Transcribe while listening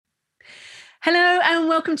Hello and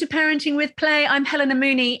welcome to Parenting with Play. I'm Helena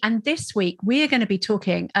Mooney, and this week we are going to be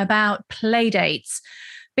talking about play dates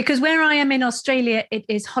because where I am in Australia, it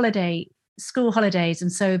is school holidays.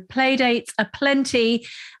 And so play dates are plenty,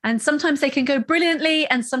 and sometimes they can go brilliantly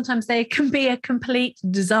and sometimes they can be a complete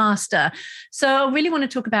disaster. So I really want to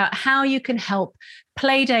talk about how you can help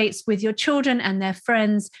play dates with your children and their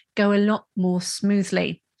friends go a lot more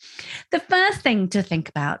smoothly. The first thing to think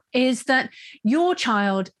about is that your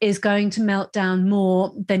child is going to melt down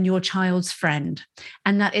more than your child's friend.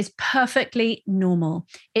 And that is perfectly normal.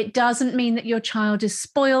 It doesn't mean that your child is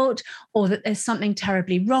spoiled or that there's something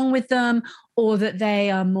terribly wrong with them or that they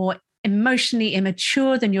are more emotionally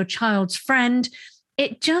immature than your child's friend.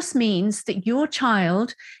 It just means that your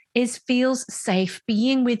child feels safe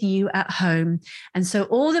being with you at home. And so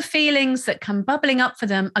all the feelings that come bubbling up for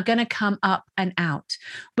them are going to come up and out.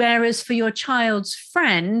 Whereas for your child's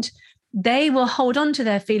friend, they will hold on to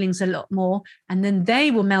their feelings a lot more, and then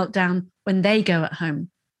they will melt down when they go at home,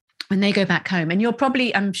 when they go back home. And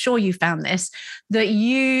I'm sure you found this, that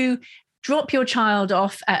you drop your child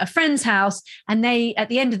off at a friend's house and at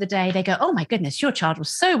the end of the day, they go, oh my goodness, your child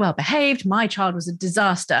was so well behaved. My child was a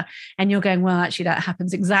disaster. And you're going, well, actually that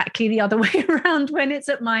happens exactly the other way around when it's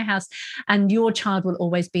at my house. And your child will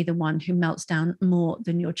always be the one who melts down more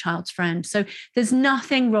than your child's friend. So there's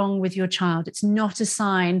nothing wrong with your child. It's not a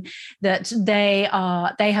sign that they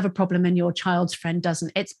have a problem and your child's friend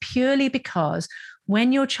doesn't. It's purely because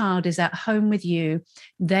when your child is at home with you,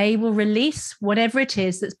 they will release whatever it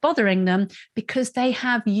is that's bothering them because they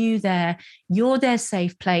have you there. You're their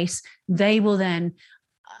safe place. They will then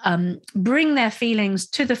bring their feelings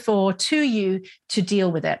to the fore to you to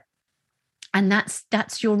deal with it. And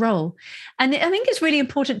that's your role. And I think it's really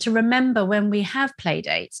important to remember when we have play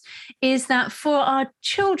dates is that for our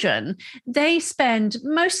children, they spend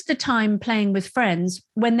most of the time playing with friends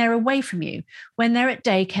when they're away from you, when they're at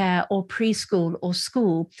daycare or preschool or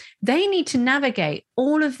school. They need to navigate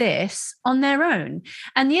all of this on their own.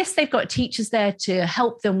 And yes, they've got teachers there to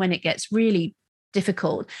help them when it gets really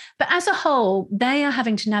difficult. But as a whole, they are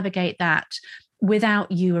having to navigate that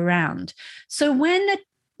without you around. So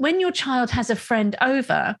when your child has a friend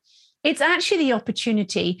over, it's actually the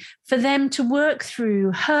opportunity for them to work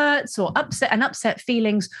through hurts or upset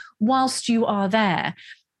feelings whilst you are there.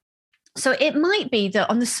 So it might be that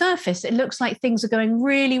on the surface, it looks like things are going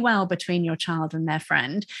really well between your child and their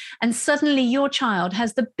friend. And suddenly your child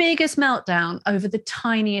has the biggest meltdown over the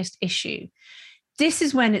tiniest issue. This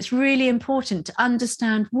is when it's really important to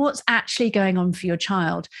understand what's actually going on for your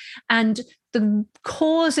child. And the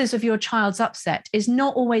causes of your child's upset is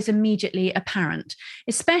not always immediately apparent,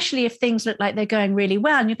 especially if things look like they're going really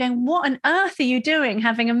well. And you're going, what on earth are you doing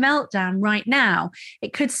having a meltdown right now?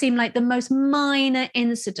 It could seem like the most minor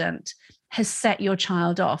incident has set your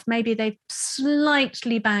child off. Maybe they've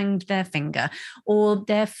slightly banged their finger, or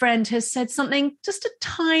their friend has said something just a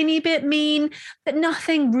tiny bit mean, but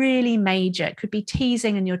nothing really major. It could be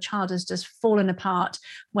teasing and your child has just fallen apart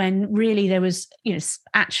when really there was,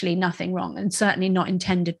 actually nothing wrong, and certainly not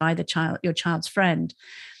intended by your child's friend.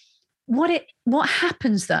 What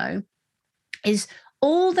happens though is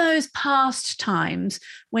all those past times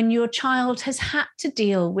when your child has had to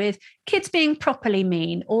deal with kids being properly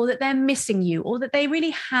mean, or that they're missing you, or that they really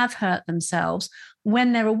have hurt themselves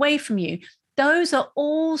when they're away from you, those are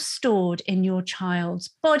all stored in your child's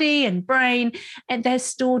body and brain, and they're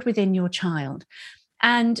stored within your child.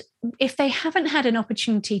 And if they haven't had an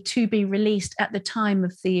opportunity to be released at the time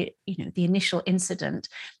of the initial incident,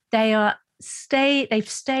 they've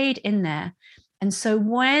stayed in there. And so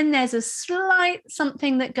when there's a slight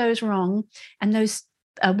something that goes wrong, and those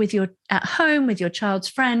at home with your child's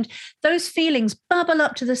friend, those feelings bubble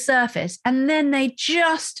up to the surface and then they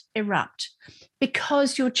just erupt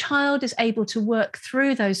because your child is able to work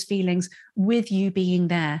through those feelings with you being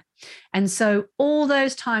there. And so all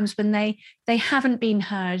those times when they haven't been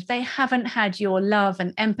heard, they haven't had your love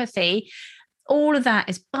and empathy, all of that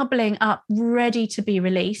is bubbling up, ready to be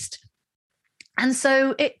released. And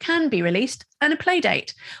so it can be released at a play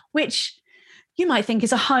date, which you might think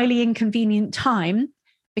is a highly inconvenient time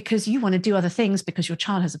because you want to do other things because your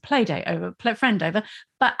child has a play date over, friend over,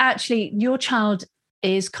 but actually your child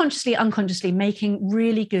is consciously, unconsciously making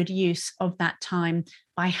really good use of that time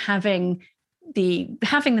by having the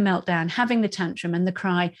meltdown, having the tantrum and the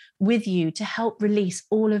cry with you to help release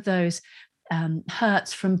all of those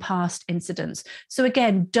hurts from past incidents. So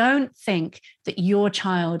again, don't think that your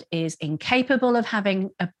child is incapable of having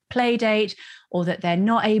a play date or that they're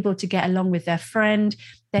not able to get along with their friend.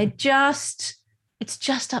 It's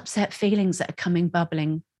just upset feelings that are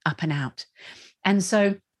bubbling up and out. And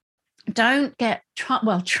so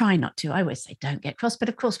Try not to. I always say don't get cross, but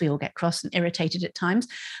of course we all get cross and irritated at times,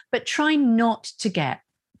 but try not to get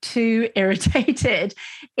too irritated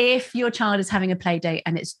if your child is having a play date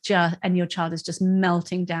and your child is just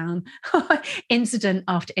melting down incident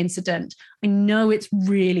after incident. I know it's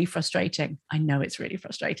really frustrating.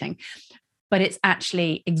 But it's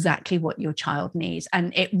actually exactly what your child needs.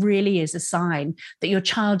 And it really is a sign that your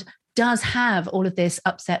child does have all of this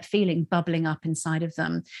upset feeling bubbling up inside of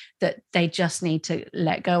them that they just need to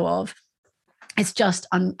let go of.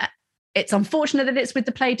 It's unfortunate that it's with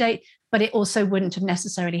the play date, but it also wouldn't have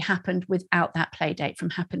necessarily happened without that play date from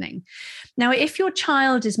happening. Now, if your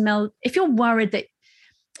child if you're worried that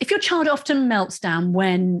if your child often melts down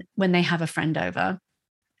when they have a friend over,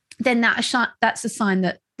 then that's a sign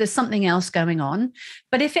that there's something else going on.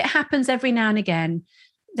 But if it happens every now and again,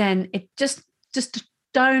 then it just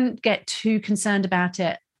don't get too concerned about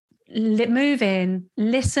it. Move in,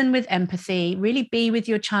 listen with empathy, really be with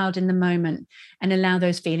your child in the moment and allow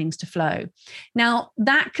those feelings to flow. Now,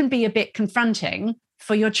 that can be a bit confronting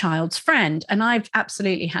for your child's friend. And I've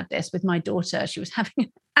absolutely had this with my daughter. She was having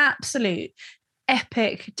an absolute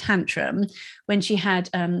epic tantrum when she had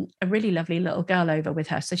a really lovely little girl over with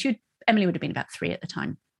her. So Emily would have been about 3 at the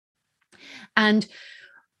time. And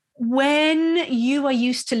when you are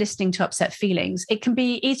used to listening to upset feelings, it can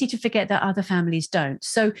be easy to forget that other families don't.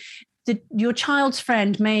 So your child's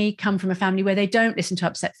friend may come from a family where they don't listen to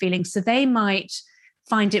upset feelings. So they might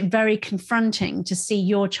find it very confronting to see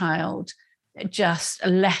your child just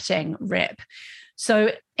letting rip.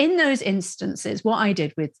 So in those instances, what I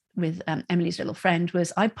did with Emily's little friend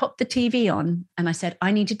was I popped the TV on and I said,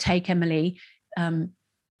 I need to take Emily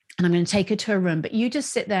and I'm going to take her to her room, but you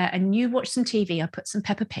just sit there and you watch some TV. I put some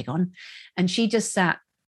Peppa Pig on and she just sat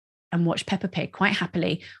and watched Peppa Pig quite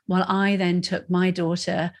happily while I then took my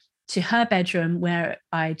daughter to her bedroom where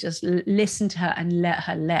I just listened to her and let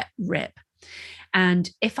her let rip. And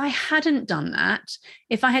if I hadn't done that,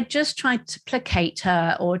 if I had just tried to placate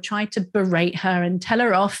her or tried to berate her and tell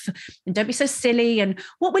her off and don't be so silly and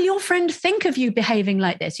what will your friend think of you behaving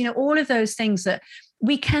like this? All of those things that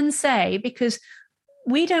we can say because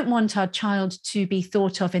we don't want our child to be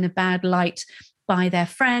thought of in a bad light by their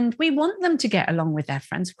friend. We want them to get along with their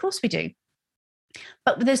friends. Of course we do.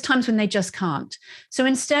 But there's times when they just can't. So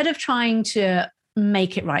instead of trying to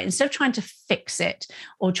make it right, instead of trying to fix it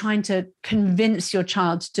or trying to convince your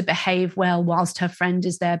child to behave well whilst her friend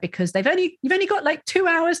is there because you've only got like 2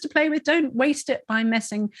 hours to play with, don't waste it by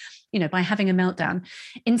by having a meltdown.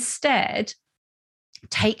 Instead,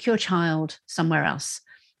 take your child somewhere else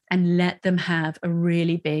and let them have a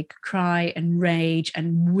really big cry and rage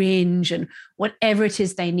and whinge and whatever it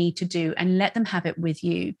is they need to do, and let them have it with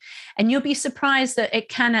you. And you'll be surprised that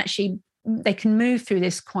they can move through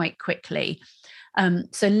this quite quickly.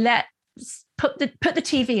 So put the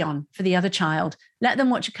TV on for the other child. Let them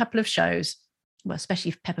watch a couple of shows, well,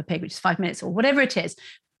 especially Peppa Pig, which is 5 minutes or whatever it is.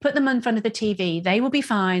 Put them in front of the TV. They will be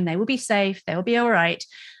fine. They will be safe. They will be all right.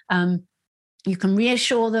 You can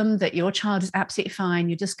reassure them that your child is absolutely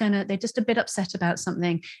fine. They're just a bit upset about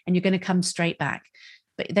something and you're going to come straight back.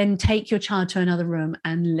 But then take your child to another room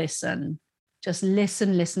and listen. Just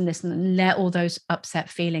listen, and let all those upset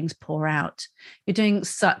feelings pour out. You're doing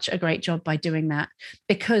such a great job by doing that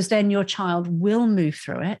because then your child will move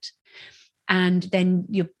through it and then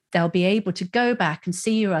they'll be able to go back and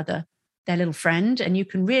see their little friend, and you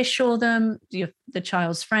can reassure them, the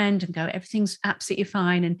child's friend, and go, everything's absolutely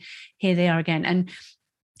fine. And here they are again, and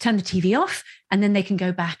turn the TV off, and then they can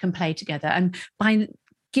go back and play together. And by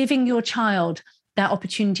giving your child that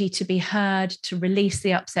opportunity to be heard, to release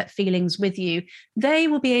the upset feelings with you, they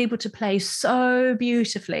will be able to play so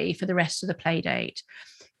beautifully for the rest of the play date.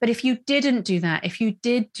 But if you didn't do that, if you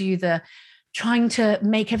did do the trying to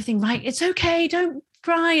make everything right, it's okay, don't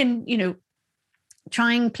cry, and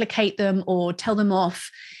try and placate them or tell them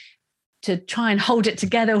off to try and hold it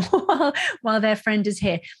together while their friend is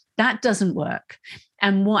here, that doesn't work.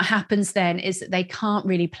 And what happens then is that they can't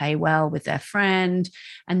really play well with their friend.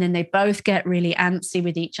 And then they both get really antsy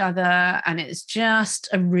with each other. And it's just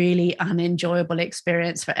a really unenjoyable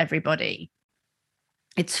experience for everybody.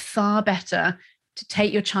 It's far better to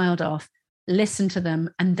take your child off, listen to them,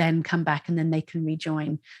 and then come back, and then they can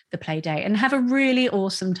rejoin the play day and have a really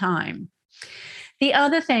awesome time. The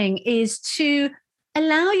other thing is to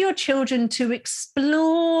allow your children to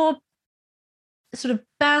explore sort of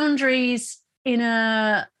boundaries in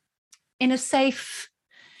a safe,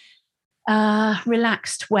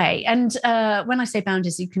 relaxed way. And when I say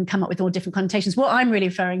boundaries, you can come up with all different connotations. What I'm really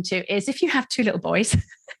referring to is if you have 2 little boys,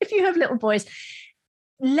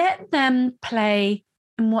 let them play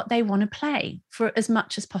and what they want to play for as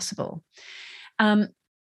much as possible.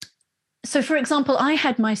 So, for example, I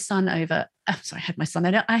had my son over. I had my son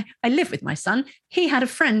over. I live with my son. He had a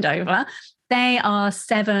friend over. They are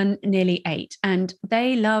 7, nearly 8, and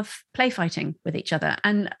they love play fighting with each other.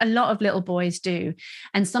 And a lot of little boys do.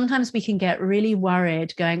 And sometimes we can get really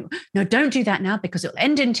worried going, no, don't do that now because it'll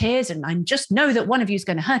end in tears. And I just know that one of you is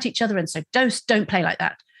going to hurt each other. And so don't play like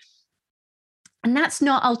that. And that's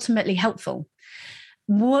not ultimately helpful.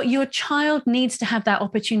 What your child needs to have that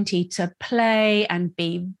opportunity to play and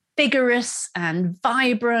be vigorous and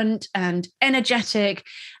vibrant and energetic,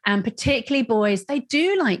 and particularly boys, they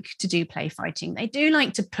do like to do play fighting. They do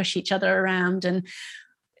like to push each other around and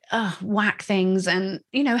whack things and,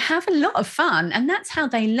 have a lot of fun. And that's how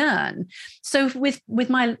they learn. So with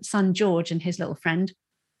my son, George, and his little friend,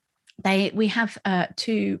 we have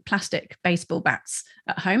 2 plastic baseball bats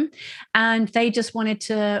at home, and they just wanted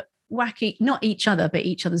to whack not each other, but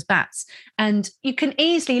each other's bats. And you can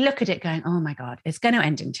easily look at it going, oh my God, it's going to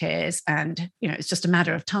end in tears. And, it's just a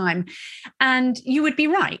matter of time. And you would be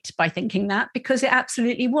right by thinking that, because it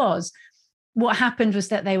absolutely was. What happened was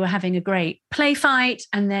that they were having a great play fight.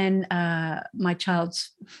 And then my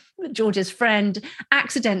George's friend,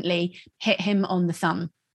 accidentally hit him on the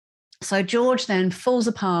thumb. So George then falls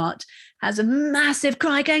apart, has a massive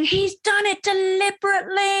cry going, he's done it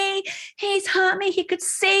deliberately. He's hurt me. He could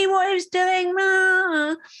see what he was doing.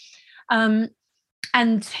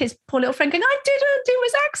 And his poor little friend going, I didn't. It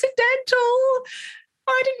was accidental.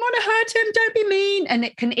 I didn't want to hurt him. Don't be mean. And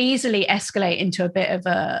it can easily escalate into a bit of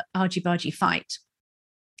a argy-bargy fight.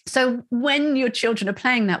 So when your children are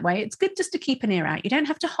playing that way, it's good just to keep an ear out. You don't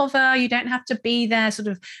have to hover. You don't have to be there sort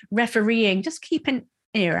of refereeing. Just keep an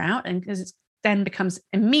ear out, and because it then becomes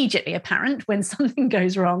immediately apparent when something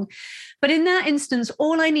goes wrong. But in that instance,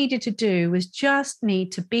 all I needed to do was just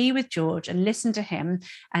need to be with George and listen to him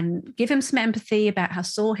and give him some empathy about how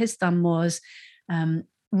sore his thumb was,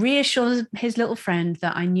 reassure his little friend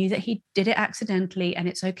that I knew that he did it accidentally and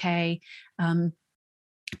it's okay,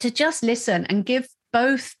 to just listen and give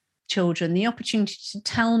both children the opportunity to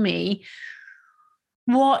tell me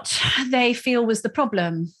what they feel was the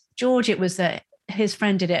problem. George, it was that his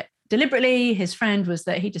friend did it deliberately. His friend was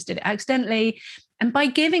that he just did it accidentally. And by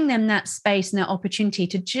giving them that space and that opportunity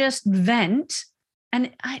to just vent,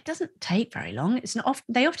 and it doesn't take very long. It's not often,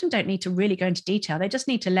 they often don't need to really go into detail. They just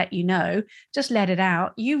need to let you know, just let it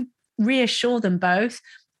out. You reassure them both,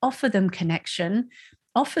 offer them connection,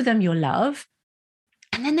 offer them your love.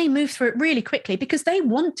 And then they move through it really quickly because they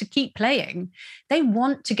want to keep playing. They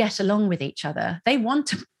want to get along with each other. They want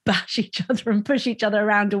to bash each other and push each other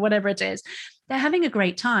around or whatever it is. They're having a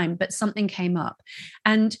great time, but something came up.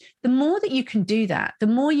 And the more that you can do that, the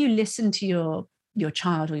more you listen to your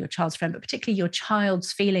child or your child's friend, but particularly your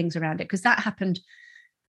child's feelings around it, because that happened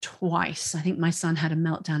twice. I think my son had a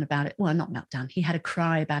meltdown about it. Well, not meltdown. He had a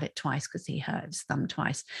cry about it twice because he hurt his thumb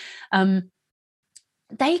twice.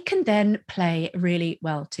 They can then play really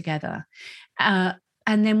well together.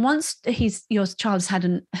 And then once your child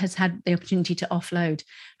has had the opportunity to offload,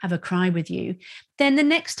 have a cry with you, then the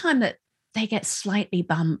next time that they get slightly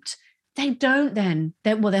bumped,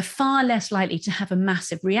 they're far less likely to have a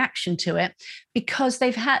massive reaction to it because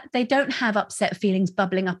they don't have upset feelings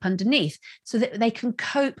bubbling up underneath, so that they can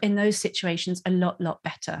cope in those situations a lot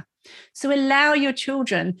better. So allow your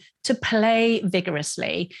children to play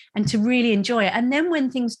vigorously and to really enjoy it. And then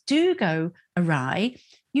when things do go awry,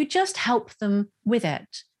 you just help them with it.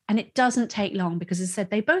 And it doesn't take long because, as I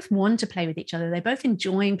said, they both want to play with each other. They're both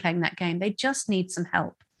enjoying playing that game. They just need some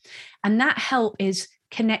help. And that help is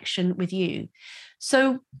connection with you.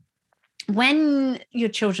 So when your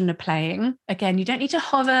children are playing, again, you don't need to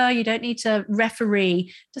hover, you don't need to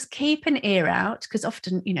referee, just keep an ear out, because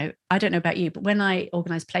often, I don't know about you, but when I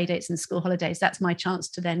organize play dates and school holidays, that's my chance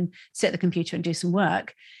to then sit at the computer and do some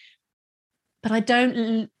work. But I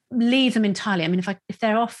don't leave them entirely. I mean, if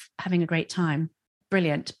they're off having a great time,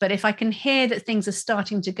 brilliant. But if I can hear that things are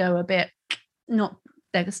starting to go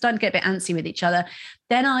they're starting to get a bit antsy with each other,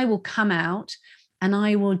 then I will come out and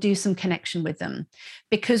I will do some connection with them.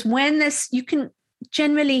 Because you can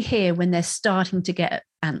generally hear when they're starting to get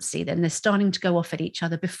antsy, then they're starting to go off at each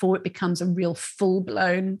other before it becomes a real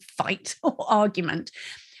full-blown fight or argument.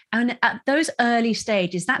 And at those early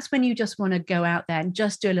stages, that's when you just want to go out there and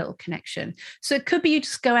just do a little connection. So it could be you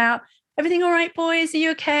just go out, everything all right, boys? Are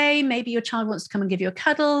you okay? Maybe your child wants to come and give you a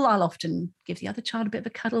cuddle. I'll often give the other child a bit of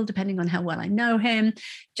a cuddle, depending on how well I know him.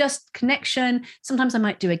 Just connection. Sometimes I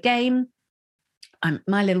might do a game.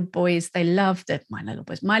 My little boy and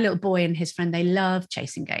his friend, they love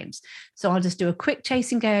chasing games. So I'll just do a quick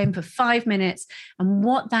chasing game for 5 minutes. And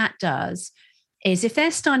what that does is if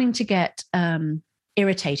they're starting to get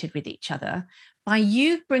irritated with each other, by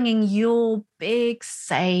you bringing your big,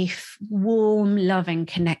 safe, warm, loving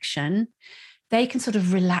connection, they can sort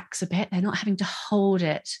of relax a bit. They're not having to hold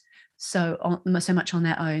it so much on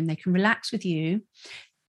their own. They can relax with you.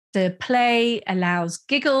 The play allows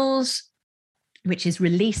giggles, which is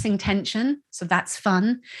releasing tension. So that's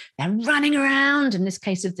fun. They're running around, in this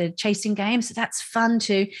case of the chasing game. So that's fun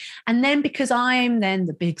too. And then because I'm then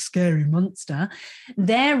the big scary monster,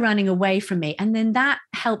 they're running away from me. And then that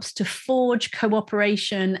helps to forge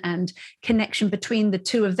cooperation and connection between the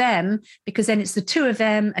two of them, because then it's the two of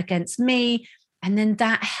them against me. And then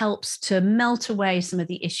that helps to melt away some of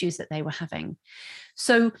the issues that they were having.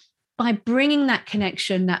 So by bringing that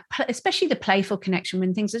connection, that especially the playful connection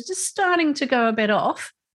when things are just starting to go a bit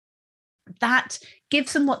off, that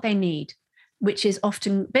gives them what they need, which is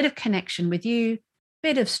often a bit of connection with you,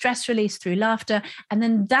 bit of stress release through laughter. And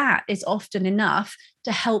then that is often enough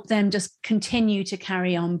to help them just continue to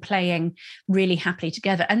carry on playing really happily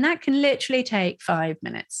together. And that can literally take 5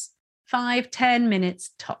 minutes, 5-10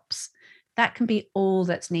 minutes tops. That can be all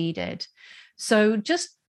that's needed. So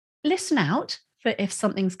just listen out for if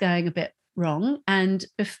something's going a bit wrong and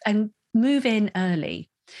move in early.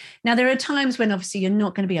 Now, there are times when obviously you're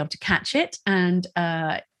not going to be able to catch it and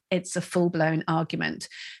it's a full-blown argument.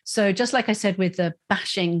 So just like I said with the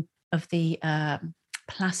bashing of the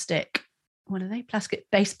plastic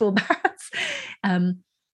baseball bats,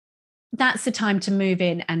 that's the time to move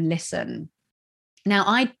in and listen. Now,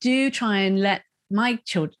 I do try and let my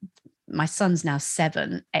children, my son's now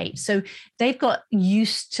 7, 8. So they've got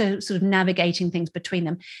used to sort of navigating things between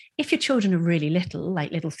them. If your children are really little,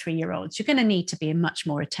 like little 3-year-olds, you're going to need to be much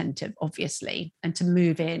more attentive, obviously, and to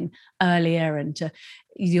move in earlier, and to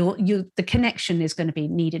the connection is going to be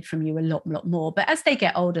needed from you a lot more. But as they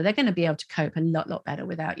get older, they're going to be able to cope a lot better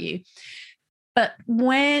without you. But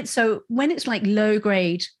when it's like low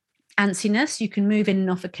grade antsiness, you can move in and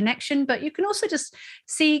off a connection, but you can also just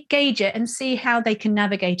gauge it and see how they can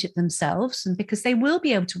navigate it themselves. And because they will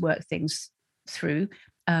be able to work things through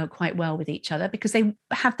quite well with each other, because they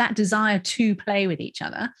have that desire to play with each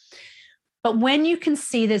other. But when you can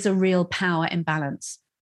see there's a real power imbalance,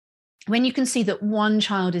 when you can see that one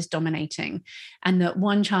child is dominating and that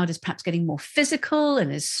one child is perhaps getting more physical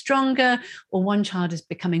and is stronger, or one child is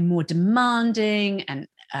becoming more demanding and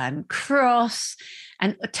cross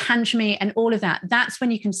and tantrumy and all of that, that's when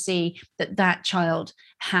you can see that child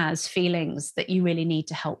has feelings that you really need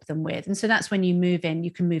to help them with. And so that's when you move in. You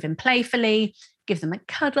can move in playfully, give them a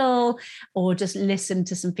cuddle, or just listen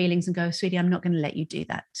to some feelings and go, sweetie, I'm not going to let you do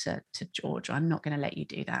that to George. I'm not going to let you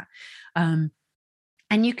do that.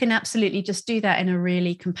 And you can absolutely just do that in a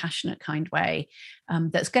really compassionate, kind way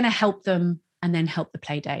that's going to help them and then help the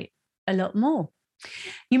play date a lot more.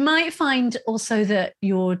 You might find also that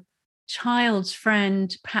your child's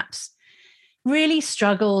friend perhaps really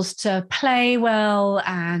struggles to play well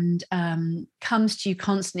and comes to you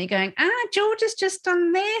constantly going, George has just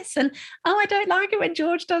done this. And, I don't like it when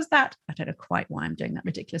George does that. I don't know quite why I'm doing that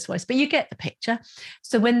ridiculous voice, but you get the picture.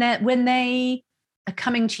 So when they are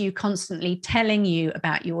coming to you constantly telling you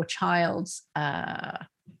about your child's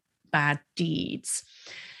bad deeds,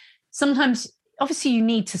 sometimes obviously you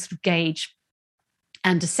need to sort of gauge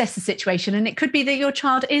and assess the situation. And it could be that your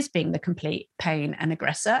child is being the complete pain and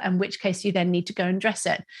aggressor, in which case you then need to go and address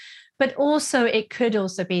it. But also it could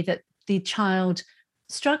also be that the child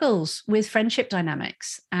struggles with friendship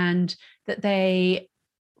dynamics and that they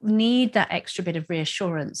need that extra bit of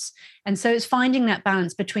reassurance. And so it's finding that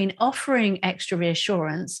balance between offering extra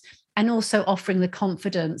reassurance and also offering the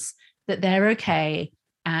confidence that they're okay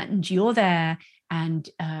and you're there, and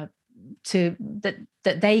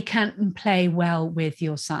that they can play well with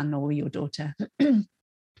your son or your daughter.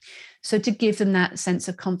 So to give them that sense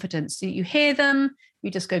of confidence, so you hear them, you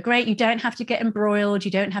just go, great. You don't have to get embroiled.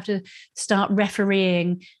 You don't have to start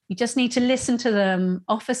refereeing. You just need to listen to them,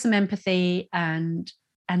 offer some empathy, and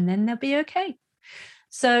then they'll be okay.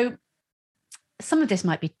 So some of this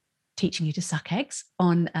might be teaching you to suck eggs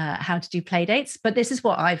on how to do play dates, but this is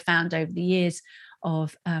what I've found over the years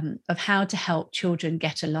of how to help children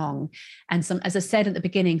get along. And as I said at the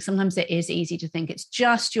beginning, sometimes it is easy to think it's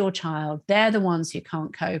just your child. They're the ones who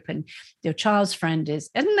can't cope, and your child's friend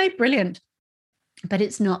isn't they brilliant? But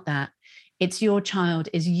it's not that. It's your child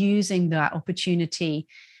is using that opportunity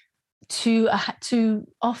to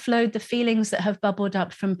offload the feelings that have bubbled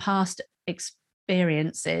up from past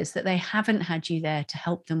experiences that they haven't had you there to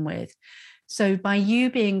help them with. So by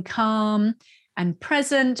you being calm and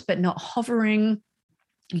present, but not hovering,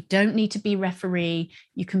 you don't need to be referee.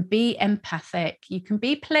 You can be empathic. You can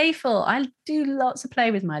be playful. I do lots of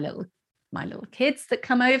play with my little my little kids that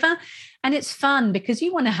come over. And it's fun because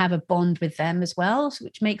you want to have a bond with them as well,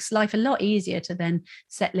 which makes life a lot easier to then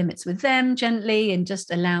set limits with them gently and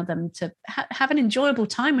just allow them to have an enjoyable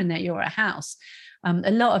time when you're at house.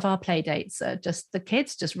 A lot of our play dates are just the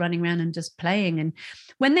kids just running around and just playing. And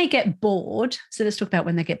when they get bored, so let's talk about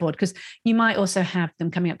when they get bored, because you might also have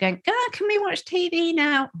them coming up going, can we watch TV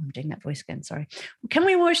now? Oh, I'm doing that voice again, sorry. Can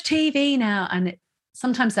we watch TV now? And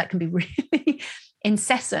sometimes that can be really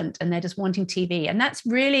incessant and they're just wanting TV. And that's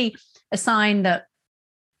really a sign that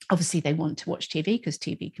obviously they want to watch TV because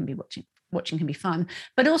TV can be watching can be fun,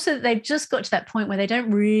 but also they've just got to that point where they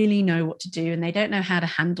don't really know what to do and they don't know how to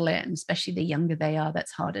handle it. And especially the younger they are,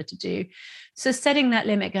 that's harder to do. So setting that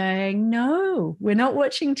limit, going, no, we're not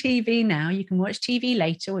watching TV now. You can watch TV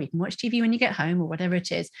later, or you can watch TV when you get home, or whatever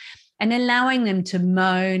it is. And allowing them to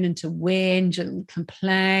moan and to whinge and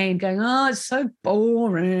complain, going, oh, it's so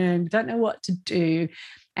boring, don't know what to do,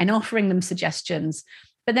 and offering them suggestions.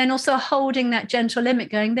 But then also holding that gentle limit,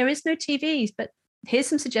 going, there is no TVs, but here's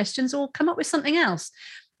some suggestions, or come up with something else.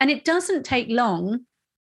 And it doesn't take long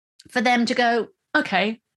for them to go,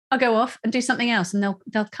 okay, I'll go off and do something else. And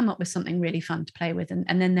they'll come up with something really fun to play with.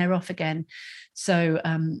 And then they're off again. So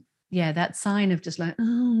that sign of just like,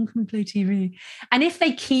 oh, I can play TV. And if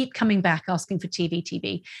they keep coming back asking for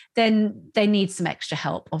TV, then they need some extra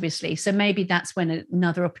help, obviously. So maybe that's when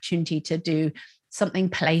another opportunity to do something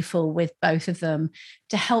playful with both of them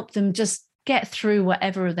to help them just get through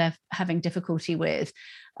whatever they're having difficulty with,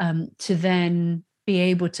 to then be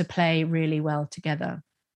able to play really well together.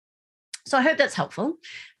 So I hope that's helpful.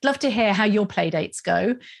 I'd love to hear how your play dates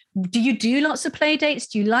go. Do you do lots of play dates?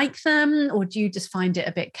 Do you like them? Or do you just find it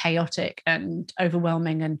a bit chaotic and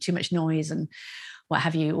overwhelming and too much noise and what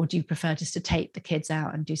have you? Or do you prefer just to take the kids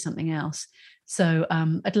out and do something else? So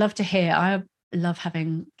I'd love to hear. I love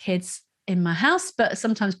having kids in my house, but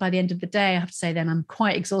sometimes by the end of the day, I have to say then I'm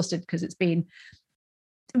quite exhausted because it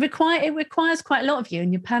requires quite a lot of you,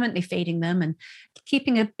 and you're permanently feeding them and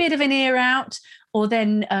keeping a bit of an ear out, or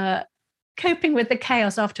then coping with the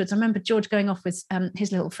chaos afterwards. I remember George going off with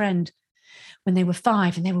his little friend when they were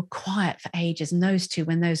 5 and they were quiet for ages. And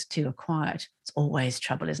when those two are quiet, it's always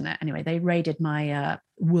trouble, isn't it? Anyway, they raided my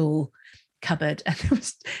wool cupboard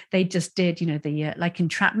and they just did, the like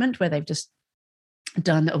entrapment where they've just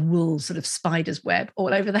done a wool sort of spider's web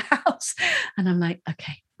all over the house. And I'm like,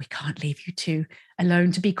 okay, we can't leave you two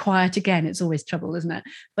alone to be quiet again. It's always trouble, isn't it?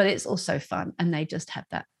 But it's also fun. And they just have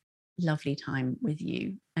that lovely time with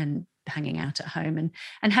you and hanging out at home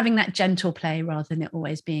and having that gentle play rather than it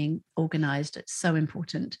always being organized. It's so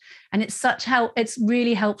important. And it's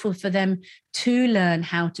really helpful for them to learn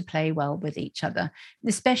how to play well with each other,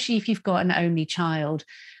 especially if you've got an only child.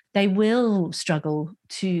 They will struggle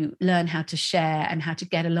to learn how to share and how to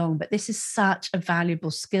get along. But this is such a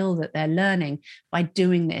valuable skill that they're learning by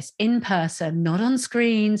doing this in person, not on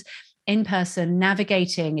screens, in person,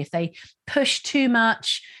 navigating. If they push too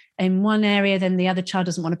much in one area, then the other child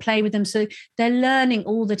doesn't want to play with them. So they're learning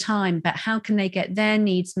all the time about how can they get their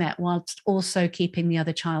needs met whilst also keeping the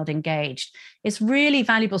other child engaged. It's really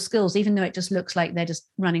valuable skills, even though it just looks like they're just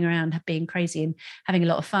running around being crazy and having a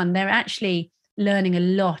lot of fun. They're actually learning a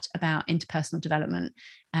lot about interpersonal development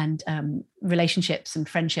and relationships and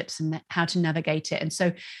friendships and how to navigate it. And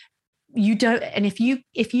so if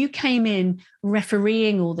you came in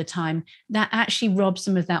refereeing all the time, that actually robs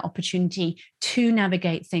them of that opportunity to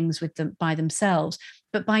navigate things with them by themselves.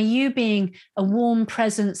 But by you being a warm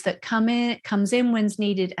presence that comes in when's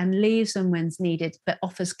needed and leaves them when's needed, but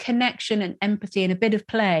offers connection and empathy and a bit of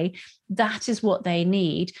play, that is what they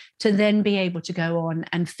need to then be able to go on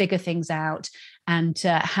and figure things out and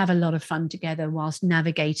have a lot of fun together whilst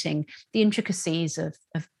navigating the intricacies of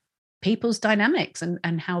people's dynamics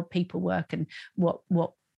and how people work and what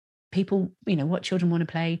people, what children want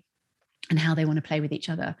to play and how they want to play with each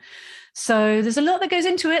other. So there's a lot that goes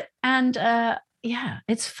into it. And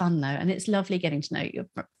it's fun though. And it's lovely getting to know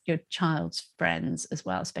your child's friends as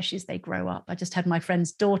well, especially as they grow up. I just had my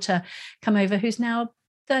friend's daughter come over who's now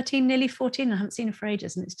 13, nearly 14. I haven't seen her for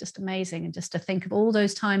ages. And it's just amazing. And just to think of all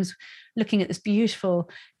those times looking at this beautiful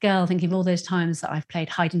girl, thinking of all those times that I've played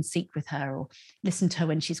hide and seek with her or listened to her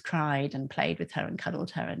when she's cried and played with her and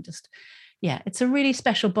cuddled her. And just, it's a really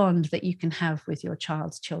special bond that you can have with your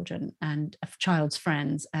child's children and a child's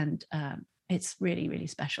friends. And it's really, really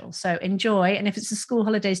special. So enjoy. And if it's the school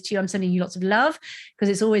holidays to you, I'm sending you lots of love because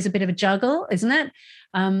it's always a bit of a juggle, isn't it?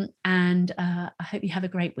 And I hope you have a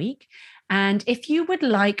great week. And if you would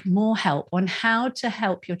like more help on how to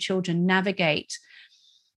help your children navigate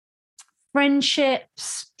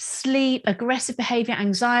friendships, sleep, aggressive behavior,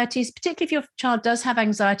 anxieties, particularly if your child does have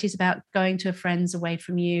anxieties about going to a friend's away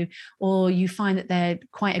from you, or you find that they're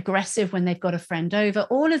quite aggressive when they've got a friend over.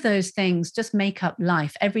 All of those things just make up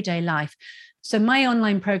life, everyday life. So my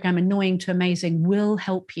online program, Annoying to Amazing, will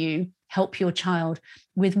help you help your child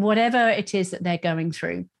with whatever it is that they're going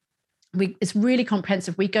through. It's really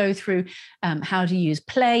comprehensive. We go through how to use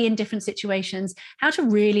play in different situations, how to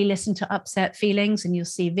really listen to upset feelings. And you'll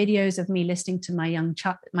see videos of me listening to my young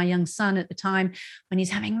son at the time when he's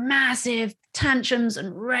having massive tantrums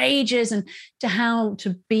and rages, and to how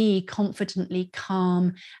to be confidently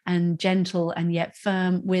calm and gentle and yet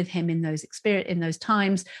firm with him in those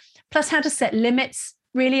times. Plus how to set limits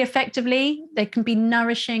really effectively. They can be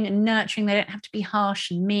nourishing and nurturing. They don't have to be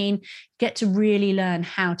harsh and mean. Get to really learn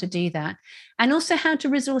how to do that. And also how to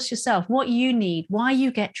resource yourself, what you need, why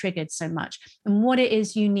you get triggered so much, and what it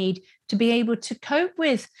is you need to be able to cope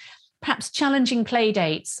with perhaps challenging play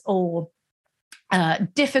dates or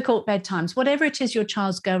difficult bedtimes, whatever it is your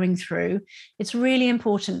child's going through. It's really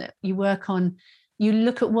important that you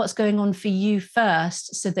look at what's going on for you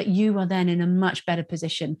first, so that you are then in a much better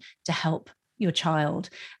position to help your child.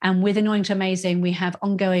 And with Annoying to Amazing, we have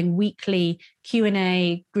ongoing weekly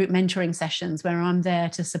Q&A group mentoring sessions where I'm there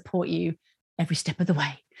to support you every step of the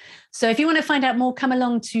way. So if you want to find out more, come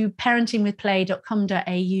along to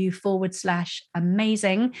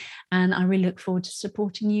parentingwithplay.com.au/amazing. And I really look forward to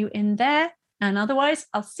supporting you in there. And otherwise,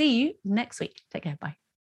 I'll see you next week. Take care. Bye.